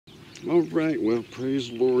All right, well, praise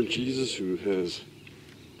the Lord Jesus, who has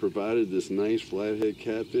provided this nice flathead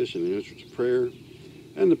catfish in answer to prayer.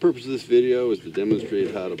 And the purpose of this video is to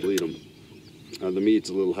demonstrate how to bleed them. The meat's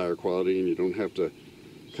a little higher quality, and you don't have to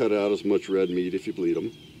cut out as much red meat if you bleed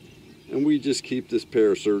them. And we just keep this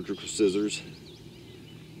pair of surgical scissors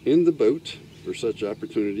in the boat for such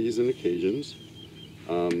opportunities and occasions.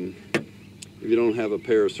 If you don't have a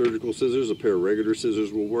pair of surgical scissors, a pair of regular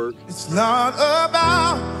scissors will work. It's not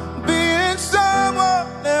about being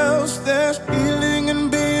someone else. There's healing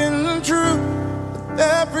and being true. But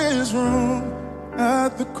there is room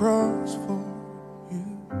at the cross for you.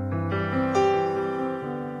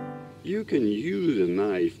 You can use a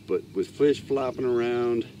knife, but with fish flopping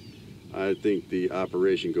around, I think the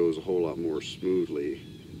operation goes a whole lot more smoothly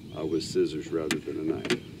with scissors rather than a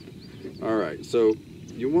knife. All right, so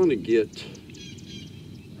you want to get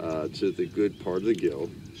to the good part of the gill,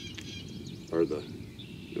 or that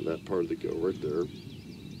part of the gill right there,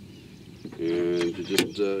 and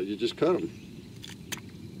you just cut them.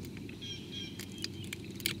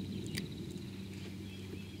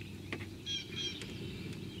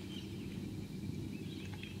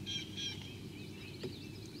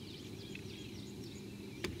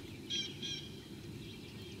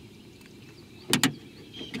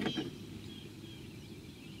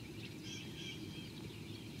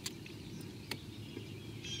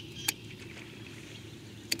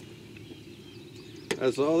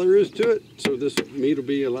 That's all there is to it. So this meat will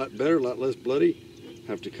be a lot better, a lot less bloody.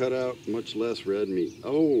 Have to cut out much less red meat.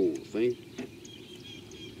 Oh,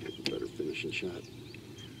 better finishing shot.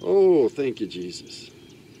 Oh, thank you, Jesus.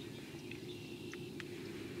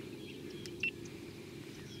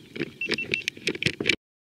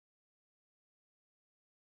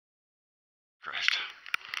 Christ.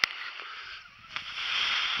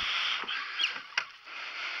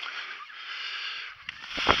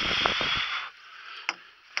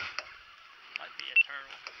 Might be a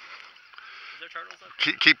turtle. Is there turtles up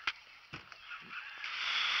there? Keep.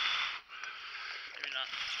 Maybe not.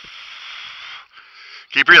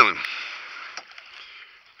 Keep reeling.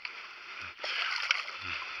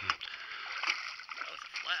 That was a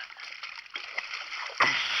flat.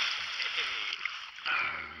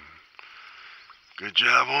 Good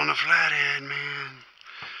job on the flathead, man.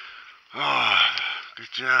 Oh,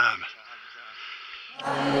 good job.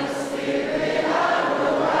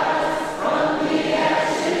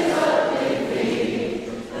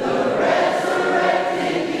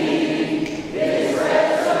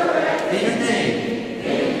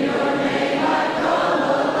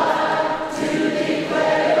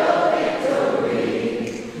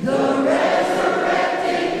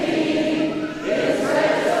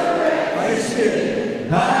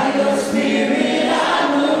 By your spirit I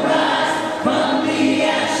will rise from the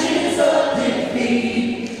ashes of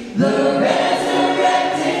defeat. The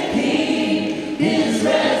resurrected King is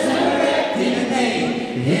resurrected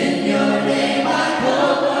again.